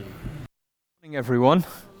Everyone,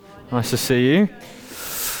 nice to see you.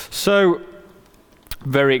 So,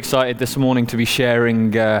 very excited this morning to be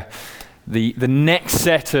sharing the next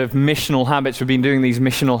set of missional habits. We've been doing these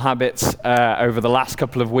missional habits over the last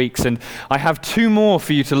couple of weeks, and I have two more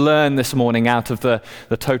for you to learn this morning out of the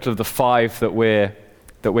total of the 5 that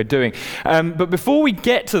we're doing. But before we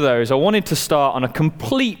get to those, I wanted to start on a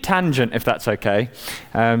complete tangent, if that's okay.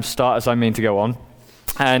 Start as I mean to go on.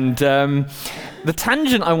 And the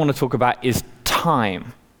tangent I want to talk about is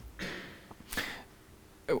time.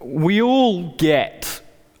 We all get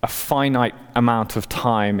a finite amount of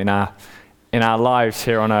time in our lives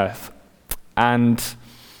here on earth, and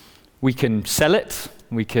we can sell it,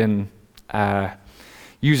 we can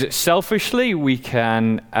use it selfishly, we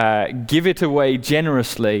can give it away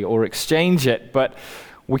generously or exchange it, but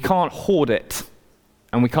we can't hoard it,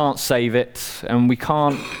 and we can't save it, and we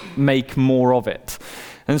can't make more of it.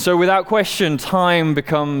 And so without question, time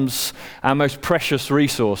becomes our most precious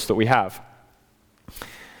resource that we have.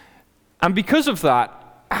 And because of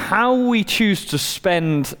that, how we choose to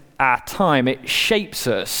spend our time, it shapes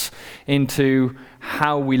us into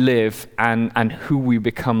how we live and who we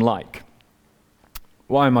become like.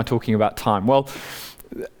 Why am I talking about time? Well,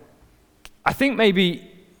 I think maybe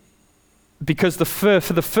because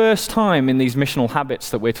for the first time in these missional habits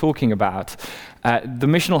that we're talking about, the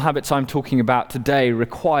missional habits I'm talking about today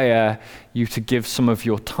require you to give some of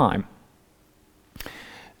your time.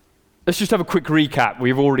 Let's just have a quick recap.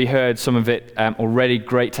 We've already heard some of it already,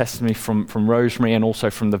 great testimony from Rosemary and also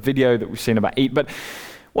from the video that we've seen about Eat. But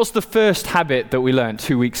what's the first habit that we learned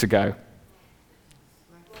 2 weeks ago?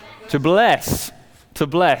 To bless. To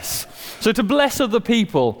bless. So to bless other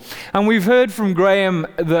people. And we've heard from Graham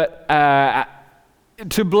that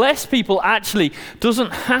to bless people actually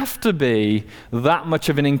doesn't have to be that much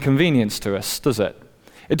of an inconvenience to us, does it?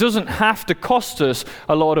 It doesn't have to cost us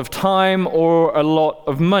a lot of time or a lot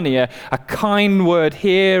of money. A kind word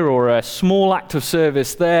here or a small act of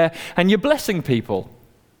service there, and you're blessing people.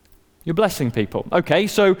 You're blessing people. Okay,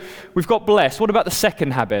 so we've got bless. What about the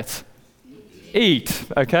second habit? Eat,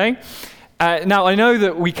 okay? Now, I know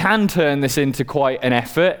that we can turn this into quite an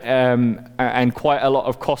effort and quite a lot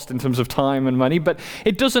of cost in terms of time and money, but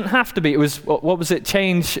it doesn't have to be. It was, what was it?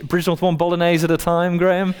 Change Bridge North 1 bolognese at a time,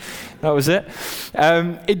 Graham? That was it.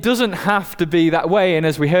 It doesn't have to be that way, and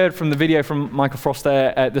as we heard from the video from Michael Frost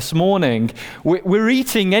there this morning, we're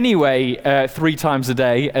eating anyway 3 times a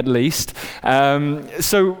day at least.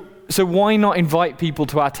 So why not invite people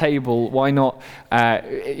to our table? Why not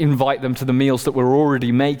invite them to the meals that we're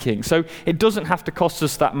already making? So it doesn't have to cost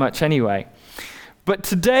us that much anyway. But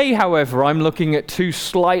today, however, I'm looking at 2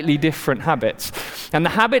 slightly different habits. And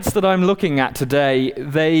the habits that I'm looking at today,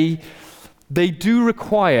 they do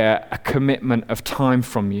require a commitment of time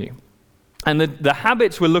from you. And the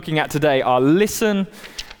habits we're looking at today are listen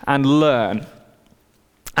and learn.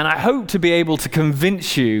 And I hope to be able to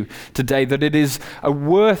convince you today that it is a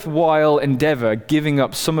worthwhile endeavor giving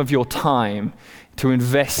up some of your time to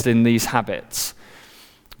invest in these habits.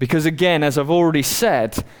 Because again, as I've already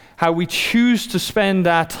said, how we choose to spend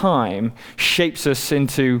our time shapes us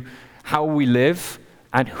into how we live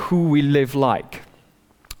and who we live like.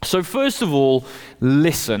 So first of all,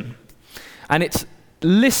 listen. And it's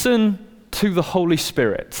listen to the Holy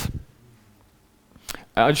Spirit.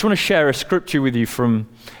 I just want to share a scripture with you from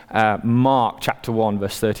Mark chapter 1,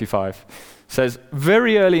 verse 35. It says,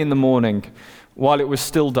 very early in the morning, while it was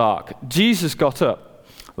still dark, Jesus got up,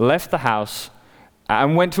 left the house,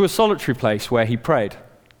 and went to a solitary place where he prayed.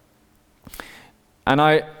 And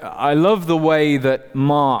I love the way that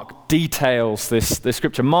Mark details this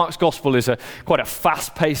scripture. Mark's gospel is quite a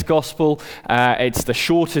fast-paced gospel. It's the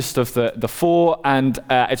shortest of the 4, and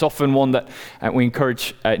it's often one that we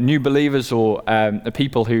encourage new believers or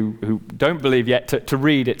people who don't believe yet to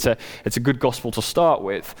read. It's a good gospel to start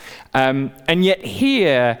with. And yet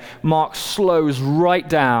here, Mark slows right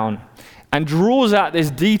down and draws out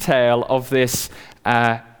this detail of this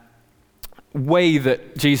way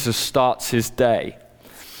that Jesus starts his day.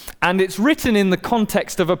 And it's written in the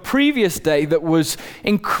context of a previous day that was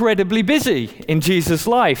incredibly busy in Jesus'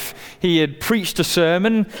 life. He had preached a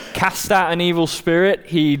sermon, cast out an evil spirit,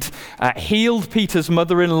 he'd healed Peter's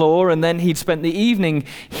mother-in-law, and then he'd spent the evening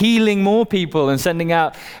healing more people and sending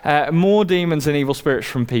out more demons and evil spirits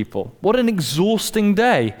from people. What an exhausting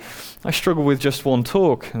day. I struggle with just one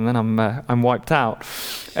talk, and then I'm wiped out.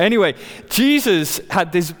 Anyway, Jesus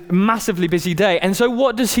had this massively busy day, and so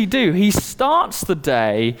what does he do? He starts the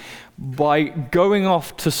day by going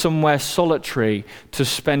off to somewhere solitary to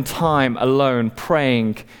spend time alone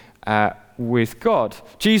praying with God.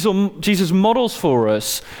 Jesus models for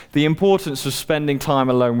us the importance of spending time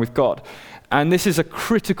alone with God. And this is a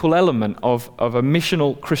critical element of a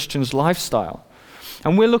missional Christian's lifestyle.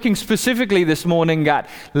 And we're looking specifically this morning at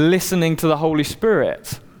listening to the Holy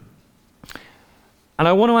Spirit. And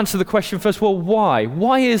I want to answer the question first, well, why?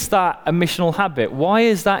 Why is that a missional habit? Why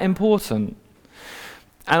is that important?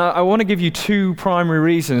 And I want to give you two primary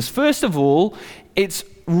reasons. First of all, it's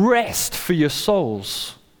rest for your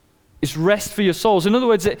souls. It's rest for your souls. In other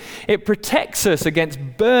words, it protects us against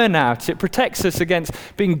burnout. It protects us against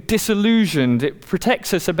being disillusioned. It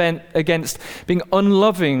protects us against being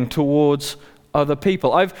unloving towards other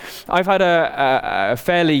people. I've had a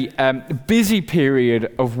fairly busy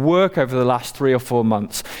period of work over the last 3 or 4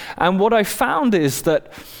 months. And what I found is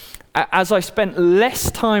that as I spent less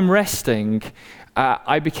time resting,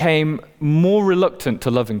 I became more reluctant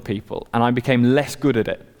to loving people, and I became less good at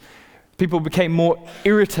it. People became more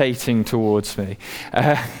irritating towards me.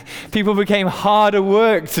 People became harder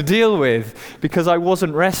work to deal with because I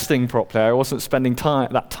wasn't resting properly. I wasn't spending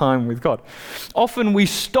that time with God. Often we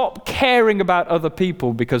stop caring about other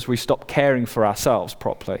people because we stop caring for ourselves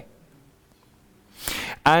properly.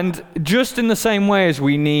 And just in the same way as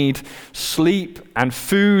we need sleep and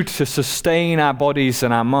food to sustain our bodies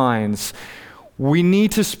and our minds, we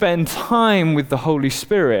need to spend time with the Holy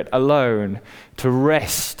Spirit alone to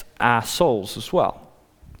rest our souls as well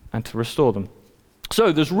and to restore them.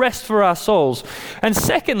 So there's rest for our souls. And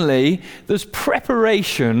secondly, there's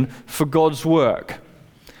preparation for God's work.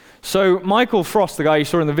 So Michael Frost, the guy you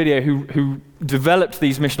saw in the video who developed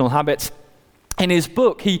these missional habits, in his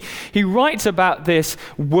book, he writes about this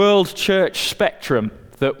world church spectrum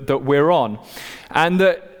that we're on, and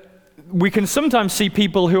that we can sometimes see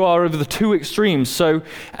people who are over the two extremes. So,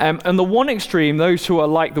 on the one extreme, those who are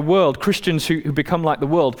like the world, Christians who become like the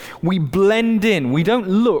world, we blend in. We don't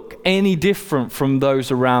look any different from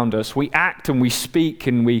those around us. We act and we speak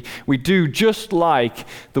and we do just like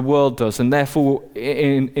the world does. And therefore,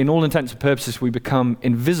 in all intents and purposes, we become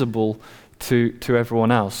invisible to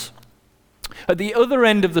everyone else. At the other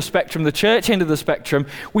end of the spectrum, the church end of the spectrum,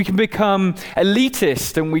 we can become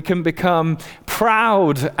elitist and we can become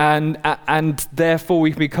proud and therefore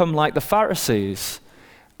we become like the Pharisees.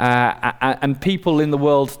 And people in the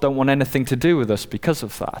world don't want anything to do with us because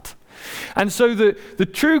of that. And so the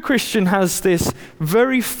true Christian has this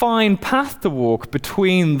very fine path to walk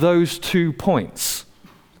between those 2 points.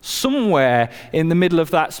 Somewhere in the middle of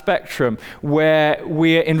that spectrum where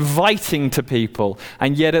we're inviting to people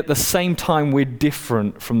and yet at the same time we're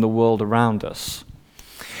different from the world around us.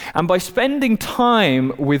 And by spending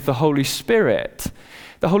time with the Holy Spirit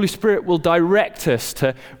will direct us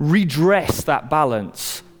to redress that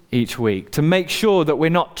balance each week, to make sure that we're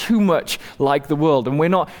not too much like the world and we're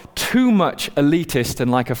not too much elitist and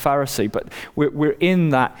like a Pharisee, but we're in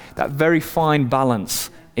that very fine balance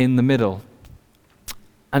in the middle.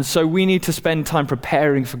 And so we need to spend time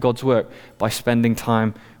preparing for God's work by spending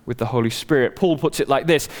time with the Holy Spirit. Paul puts it like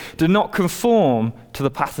this: do not conform to the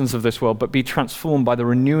patterns of this world, but be transformed by the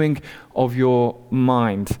renewing of your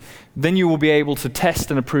mind. Then you will be able to test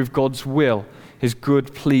and approve God's will, his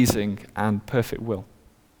good, pleasing, and perfect will.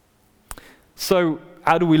 So,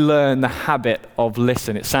 how do we learn the habit of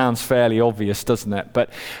listen? It sounds fairly obvious, doesn't it? But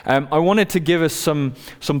I wanted to give us some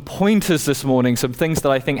pointers this morning, some things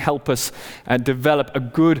that I think help us develop a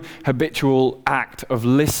good habitual act of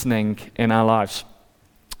listening in our lives.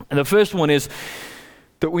 And the first one is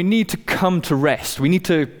that we need to come to rest. We need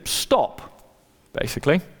to stop,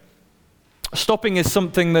 basically. Stopping is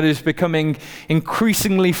something that is becoming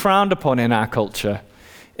increasingly frowned upon in our culture.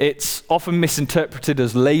 It's often misinterpreted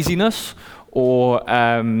as laziness or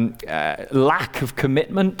lack of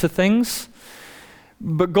commitment to things.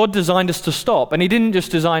 But God designed us to stop. And he didn't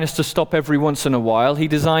just design us to stop every once in a while. He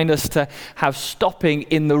designed us to have stopping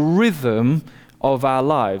in the rhythm of our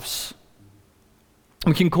lives.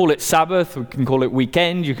 We can call it Sabbath, we can call it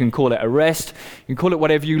weekend, you can call it a rest, you can call it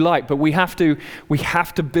whatever you like, but we have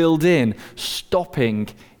to build in stopping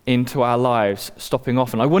into our lives, stopping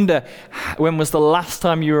often. I wonder, when was the last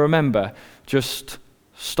time you remember just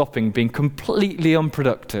stopping, being completely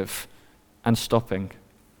unproductive and stopping?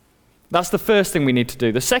 That's the first thing we need to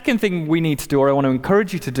do. The second thing we need to do, or I want to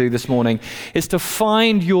encourage you to do this morning, is to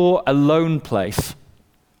find your alone place.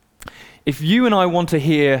 If you and I want to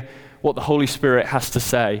hear what the Holy Spirit has to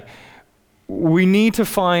say, we need to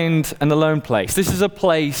find an alone place. This is a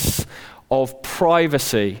place of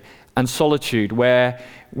privacy and solitude where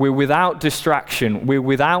we're without distraction, we're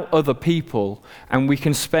without other people, and we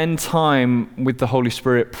can spend time with the Holy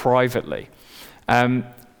Spirit privately.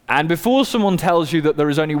 And before someone tells you that there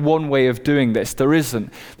is only one way of doing this, there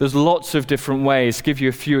isn't. There's lots of different ways. I'll give you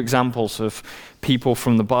a few examples of people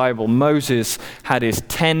from the Bible. Moses had his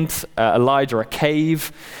tent, Elijah a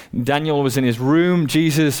cave, Daniel was in his room,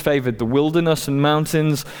 Jesus favored the wilderness and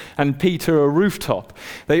mountains, and Peter a rooftop.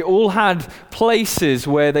 They all had places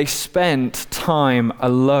where they spent time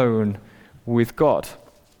alone with God.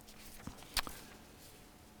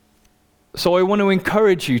 So I want to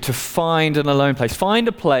encourage you to find an alone place. Find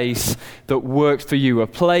a place that works for you, a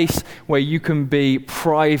place where you can be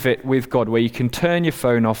private with God, where you can turn your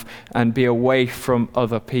phone off and be away from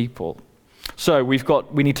other people. So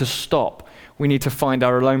we need to stop. We need to find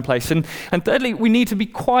our alone place. And thirdly, we need to be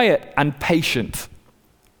quiet and patient.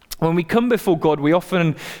 When we come before God, I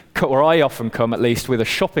often come at least, with a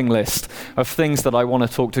shopping list of things that I want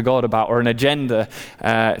to talk to God about, or an agenda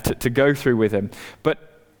to go through with him. But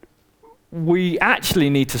we actually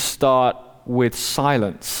need to start with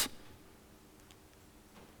silence.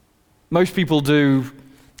 Most people do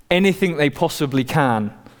anything they possibly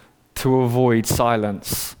can to avoid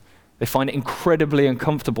silence. They find it incredibly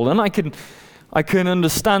uncomfortable. And I can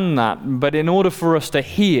understand that, but in order for us to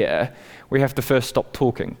hear, we have to first stop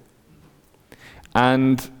talking.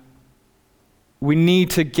 And we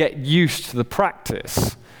need to get used to the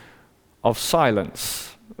practice of silence.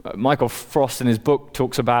 Michael Frost in his book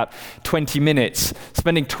talks about 20 minutes,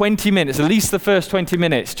 spending 20 minutes, at least the first 20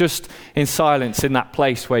 minutes, just in silence in that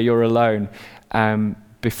place where you're alone,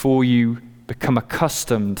 before you become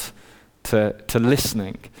accustomed to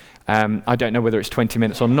listening. I don't know whether it's 20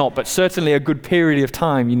 minutes or not, but certainly a good period of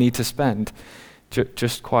time you need to spend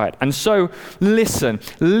just quiet. And so listen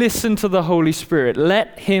to the Holy Spirit.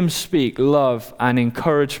 Let him speak love and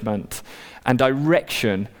encouragement and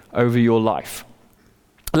direction over your life.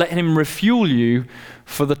 Let him refuel you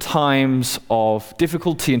for the times of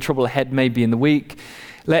difficulty and trouble ahead, maybe in the week.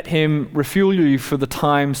 Let him refuel you for the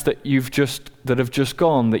times that have just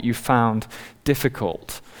gone, that you found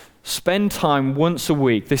difficult. Spend time once a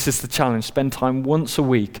week. This is the challenge. Spend time once a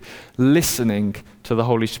week listening to the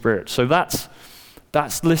Holy Spirit. So that's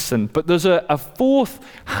listen. But there's a fourth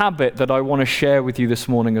habit that I want to share with you this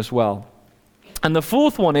morning as well. And the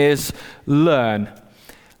fourth one is learn.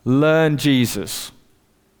 Learn Jesus.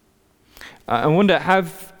 I wonder,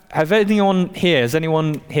 has anyone here,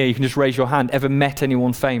 you can just raise your hand, ever met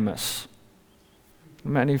anyone famous?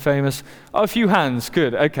 Met any famous? Oh, a few hands,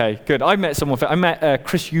 good, okay, good. I met someone, I met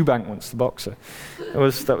Chris Eubank once, the boxer.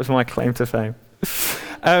 That was my claim to fame.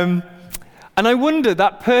 And I wonder,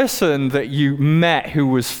 that person that you met who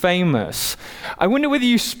was famous, I wonder whether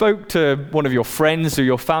you spoke to one of your friends or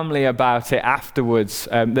your family about it afterwards,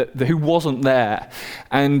 who wasn't there,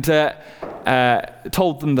 and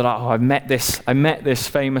told them that, I met this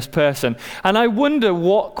famous person. And I wonder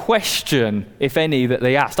what question, if any, that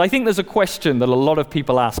they asked. I think there's a question that a lot of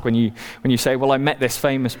people ask when you say, well, I met this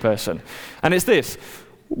famous person. And it's this: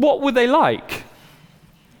 what were they like?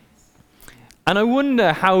 And I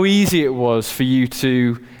wonder how easy it was for you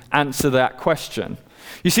to answer that question.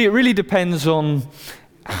 You see, it really depends on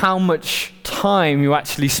how much time you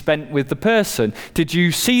actually spent with the person. Did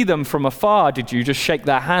you see them from afar? Did you just shake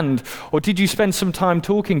their hand? Or did you spend some time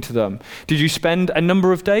talking to them? Did you spend a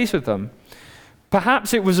number of days with them?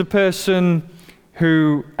 Perhaps it was a person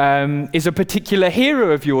who is a particular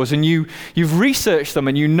hero of yours, and you've researched them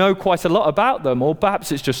and you know quite a lot about them. Or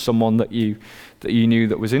perhaps it's just someone that you knew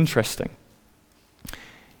that was interesting.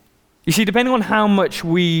 You see, depending on how much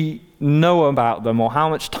we know about them or how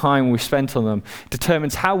much time we spent on them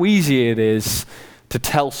determines how easy it is to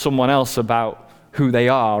tell someone else about who they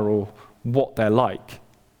are or what they're like.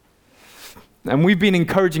 And we've been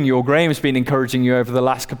encouraging you, or Graham's been encouraging you over the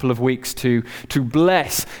last couple of weeks to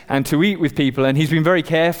bless and to eat with people, and he's been very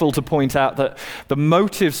careful to point out that the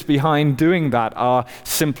motives behind doing that are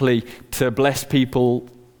simply to bless people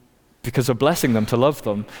because of blessing them, to love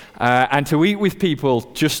them, and to eat with people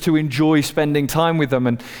just to enjoy spending time with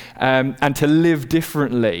them, and to live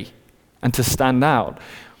differently and to stand out.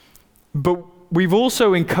 But we've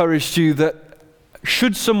also encouraged you that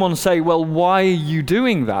should someone say, well, why are you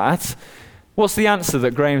doing that? What's the answer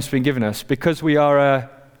that Graham's been giving us? Because we are a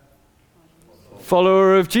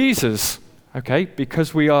follower of Jesus. Okay,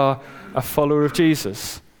 because we are a follower of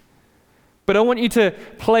Jesus. But I want you to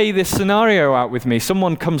play this scenario out with me.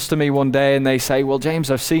 Someone comes to me one day and they say, well,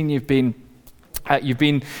 James, I've seen you've been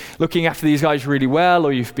looking after these guys really well,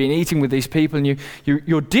 or you've been eating with these people, and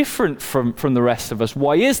you're different from the rest of us.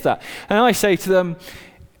 Why is that? And I say to them,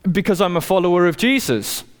 because I'm a follower of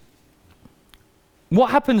Jesus. What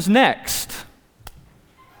happens next?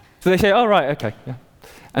 So they say, oh, right, okay, yeah.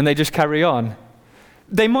 And they just carry on.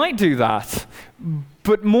 They might do that,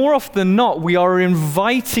 But more often than not, we are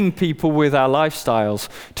inviting people with our lifestyles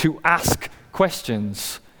to ask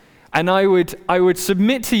questions. And I would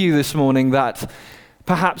submit to you this morning that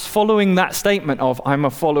perhaps following that statement of, I'm a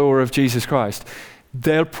follower of Jesus Christ,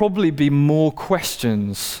 there'll probably be more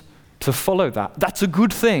questions to follow that. That's a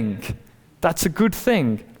good thing. That's a good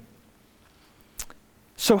thing.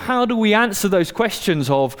 So how do we answer those questions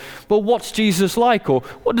of, well, what's Jesus like? Or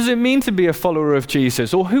what does it mean to be a follower of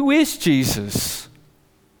Jesus? Or who is Jesus?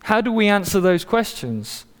 How do we answer those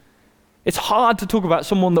questions? It's hard to talk about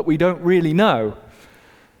someone that we don't really know.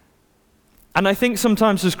 And I think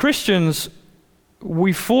sometimes as Christians,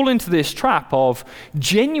 we fall into this trap of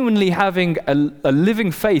genuinely having a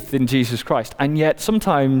living faith in Jesus Christ, and yet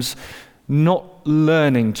sometimes not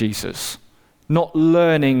learning Jesus, not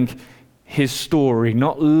learning his story,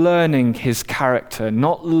 not learning his character,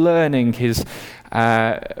 not learning his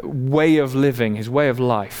way of living, his way of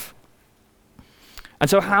life. And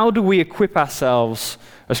so how do we equip ourselves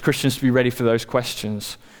as Christians to be ready for those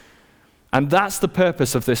questions? And that's the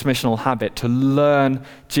purpose of this missional habit, to learn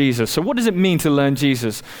Jesus. So what does it mean to learn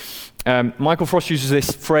Jesus? Michael Frost uses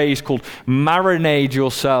this phrase called marinade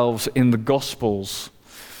yourselves in the Gospels.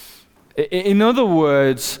 In other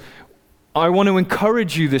words, I want to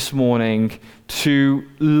encourage you this morning to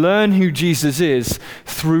learn who Jesus is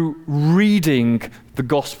through reading the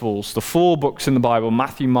Gospels, the 4 books in the Bible,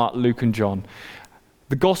 Matthew, Mark, Luke, and John.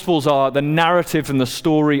 The Gospels are the narrative and the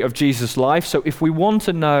story of Jesus' life. So if we want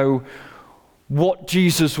to know what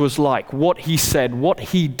Jesus was like, what he said, what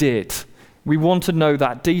he did, we want to know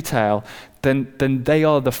that detail, then they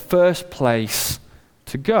are the first place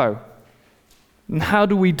to go. And how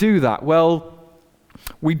do we do that? Well,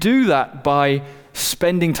 we do that by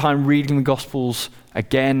spending time reading the Gospels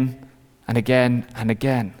again and again and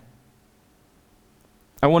again.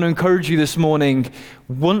 I want to encourage you this morning,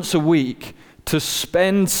 once a week, to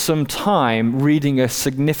spend some time reading a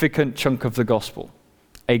significant chunk of the Gospel,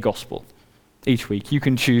 a Gospel, each week. You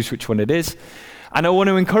can choose which one it is. And I want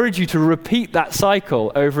to encourage you to repeat that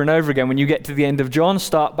cycle over and over again. When you get to the end of John,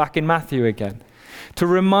 start back in Matthew again. To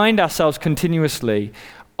remind ourselves continuously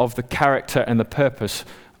of the character and the purpose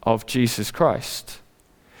of Jesus Christ.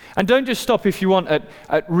 And don't just stop, if you want,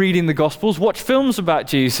 at reading the Gospels. Watch films about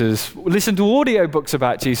Jesus. Listen to audiobooks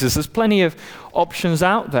about Jesus. There's plenty of options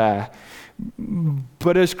out there.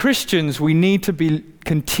 But as Christians, we need to be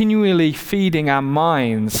continually feeding our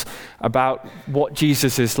minds about what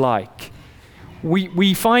Jesus is like.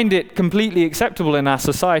 We find it completely acceptable in our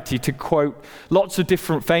society to quote lots of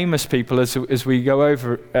different famous people as we go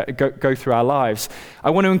through our lives. I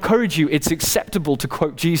want to encourage you, it's acceptable to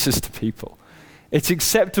quote Jesus to people. It's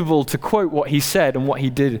acceptable to quote what he said and what he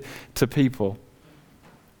did to people.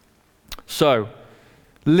 So,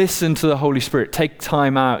 listen to the Holy Spirit. Take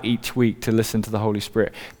time out each week to listen to the Holy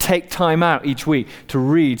Spirit. Take time out each week to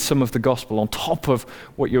read some of the Gospel on top of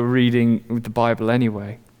what you're reading with the Bible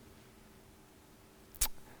anyway.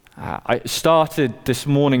 I started this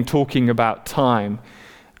morning talking about time,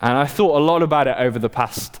 and I thought a lot about it over the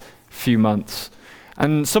past few months.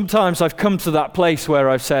 And sometimes I've come to that place where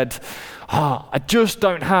I've said, I just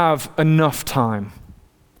don't have enough time.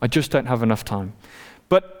 I just don't have enough time.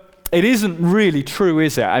 But it isn't really true,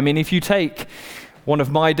 is it? I mean, if you take one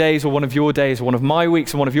of my days or one of your days, or one of my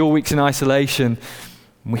weeks and one of your weeks in isolation,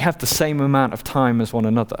 we have the same amount of time as one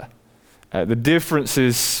another. The difference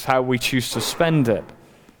is how we choose to spend it.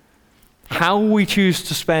 How we choose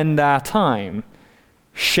to spend our time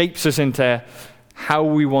shapes us into how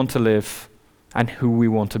we want to live and who we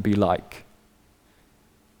want to be like.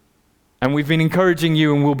 And we've been encouraging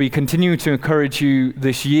you, and we'll be continuing to encourage you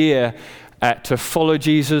this year to follow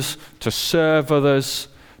Jesus, to serve others,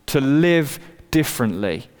 to live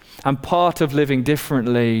differently. And part of living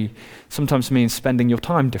differently sometimes means spending your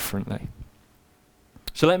time differently.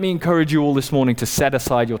 So let me encourage you all this morning to set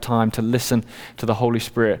aside your time to listen to the Holy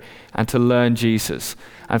Spirit and to learn Jesus,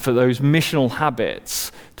 and for those missional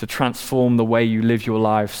habits to transform the way you live your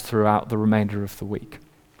lives throughout the remainder of the week.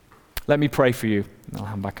 Let me pray for you, and I'll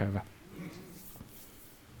hand back over.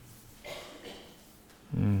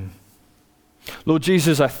 Lord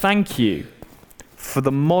Jesus, I thank you for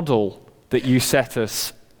the model that you set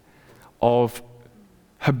us of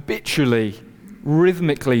habitually,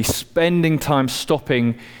 rhythmically spending time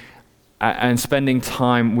stopping and spending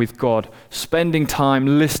time with God, spending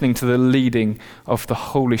time listening to the leading of the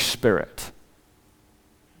Holy Spirit.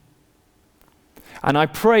 And I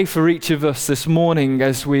pray for each of us this morning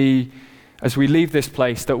as we leave this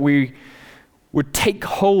place, that we would take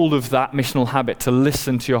hold of that missional habit to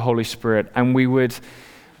listen to your Holy Spirit, and we would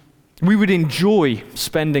enjoy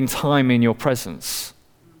spending time in your presence.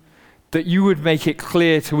 that you would make it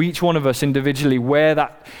clear to each one of us individually where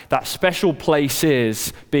that special place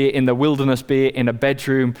is, be it in the wilderness, be it in a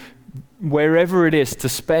bedroom, wherever it is, to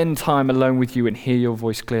spend time alone with you and hear your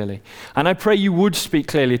voice clearly. And I pray you would speak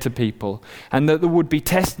clearly to people, and that there would be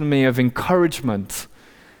testimony of encouragement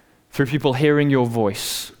through people hearing your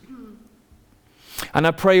voice. And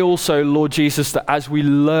I pray also, Lord Jesus, that as we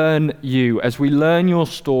learn you, as we learn your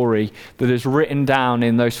story that is written down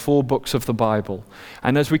in those 4 books of the Bible,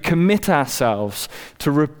 and as we commit ourselves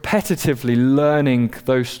to repetitively learning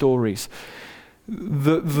those stories,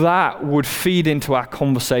 that would feed into our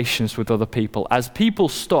conversations with other people. As people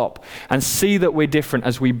stop and see that we're different,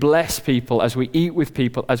 as we bless people, as we eat with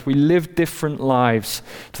people, as we live different lives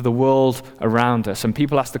to the world around us, and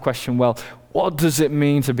people ask the question, well, what does it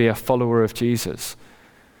mean to be a follower of Jesus?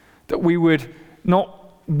 That we would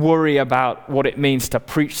not worry about what it means to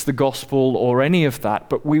preach the gospel or any of that,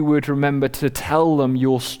 but we would remember to tell them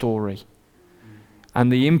your story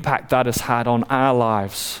and the impact that has had on our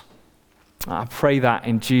lives. I pray that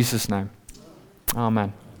in Jesus' name.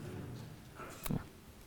 Amen.